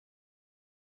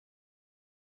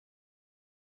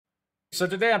So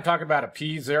today I'm talking about a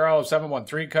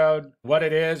P0713 code, what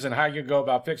it is and how you go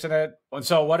about fixing it. And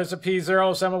so what is a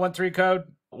P0713 code?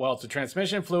 Well, it's a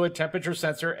transmission fluid temperature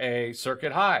sensor A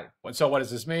circuit high. And so what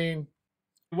does this mean?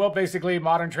 Well, basically,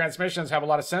 modern transmissions have a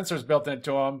lot of sensors built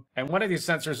into them, and one of these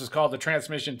sensors is called the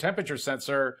transmission temperature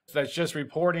sensor that's just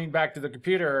reporting back to the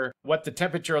computer what the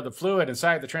temperature of the fluid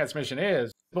inside the transmission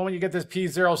is. But when you get this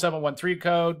P0713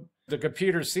 code, the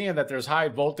computer's seeing that there's high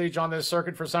voltage on this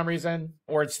circuit for some reason,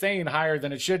 or it's staying higher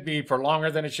than it should be for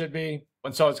longer than it should be,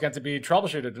 and so it's going to be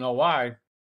troubleshooted to know why.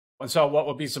 And so what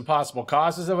would be some possible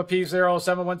causes of a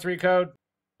P0713 code?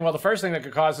 Well, the first thing that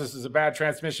could cause this is a bad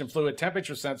transmission fluid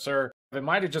temperature sensor. It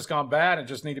might have just gone bad and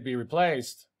just need to be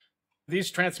replaced.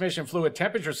 These transmission fluid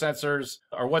temperature sensors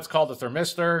are what's called a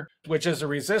thermistor, which is a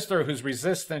resistor whose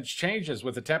resistance changes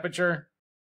with the temperature.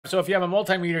 So if you have a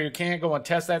multimeter, you can't go and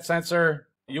test that sensor.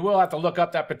 You will have to look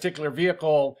up that particular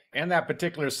vehicle and that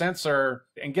particular sensor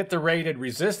and get the rated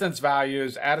resistance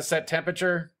values at a set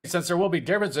temperature, since there will be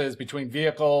differences between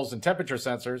vehicles and temperature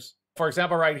sensors. For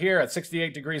example, right here at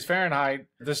 68 degrees Fahrenheit,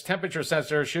 this temperature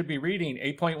sensor should be reading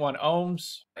 8.1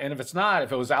 ohms. And if it's not,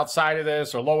 if it was outside of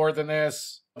this or lower than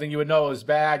this, then you would know it was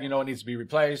bad, you know it needs to be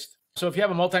replaced. So if you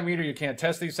have a multimeter, you can't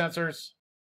test these sensors.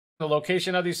 The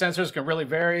location of these sensors can really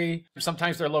vary.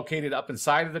 Sometimes they're located up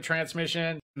inside of the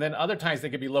transmission, and then other times they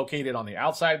can be located on the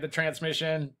outside of the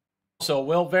transmission. So it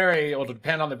will vary. It will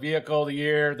depend on the vehicle, the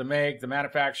year, the make, the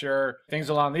manufacturer, things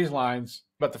along these lines.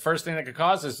 But the first thing that could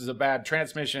cause this is a bad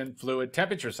transmission fluid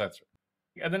temperature sensor.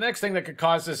 And the next thing that could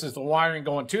cause this is the wiring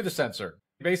going to the sensor.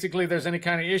 Basically, there's any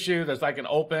kind of issue, there's like an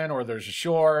open or there's a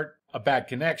short, a bad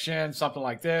connection, something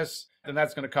like this, then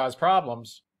that's going to cause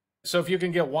problems. So if you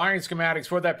can get wiring schematics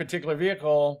for that particular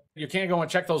vehicle, you can't go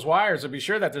and check those wires and be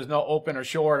sure that there's no open or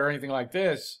short or anything like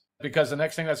this, because the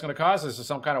next thing that's going to cause this is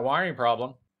some kind of wiring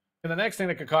problem. And the next thing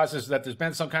that could cause this is that there's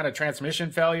been some kind of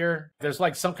transmission failure. There's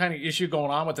like some kind of issue going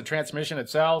on with the transmission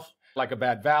itself, like a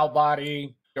bad valve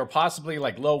body, or possibly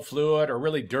like low fluid or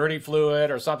really dirty fluid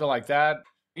or something like that.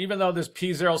 Even though this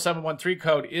P0713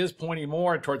 code is pointing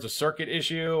more towards a circuit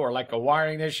issue or like a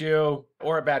wiring issue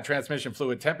or a bad transmission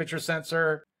fluid temperature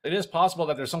sensor, it is possible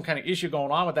that there's some kind of issue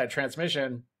going on with that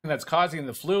transmission that's causing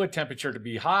the fluid temperature to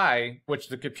be high, which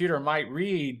the computer might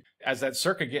read as that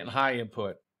circuit getting high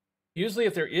input. Usually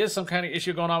if there is some kind of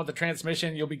issue going on with the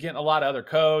transmission, you'll be getting a lot of other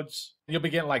codes. You'll be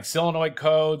getting like solenoid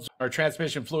codes or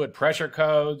transmission fluid pressure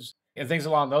codes and things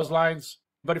along those lines.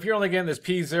 But if you're only getting this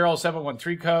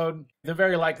P0713 code, then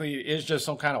very likely it is just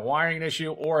some kind of wiring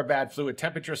issue or a bad fluid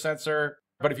temperature sensor.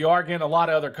 But if you are getting a lot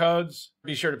of other codes,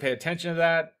 be sure to pay attention to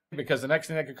that, because the next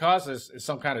thing that could cause this is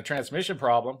some kind of transmission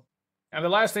problem. And the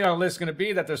last thing on the list is going to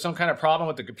be that there's some kind of problem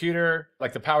with the computer,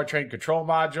 like the powertrain control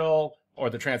module or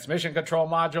the transmission control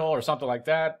module or something like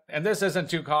that. And this isn't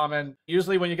too common.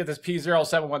 Usually when you get this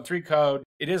P0713 code,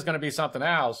 it is going to be something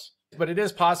else. But it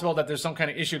is possible that there's some kind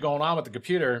of issue going on with the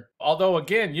computer. Although,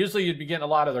 again, usually you'd be getting a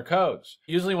lot of their codes.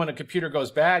 Usually when a computer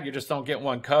goes bad, you just don't get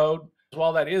one code.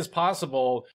 While that is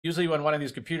possible, usually when one of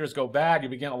these computers go bad,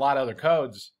 you'll be getting a lot of other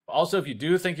codes. Also, if you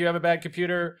do think you have a bad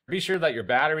computer, be sure that your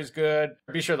battery's good.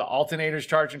 Be sure the alternator's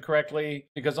charging correctly,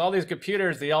 because all these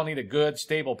computers, they all need a good,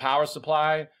 stable power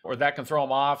supply, or that can throw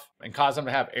them off and cause them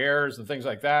to have errors and things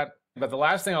like that. But the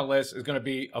last thing on the list is going to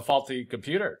be a faulty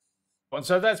computer. And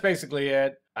so that's basically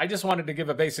it. I just wanted to give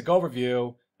a basic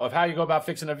overview of how you go about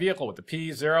fixing a vehicle with the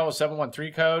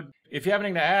P0713 code. If you have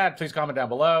anything to add, please comment down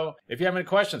below. If you have any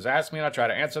questions, ask me and I'll try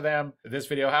to answer them. If this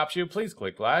video helps you, please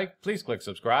click like, please click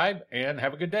subscribe, and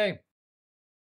have a good day.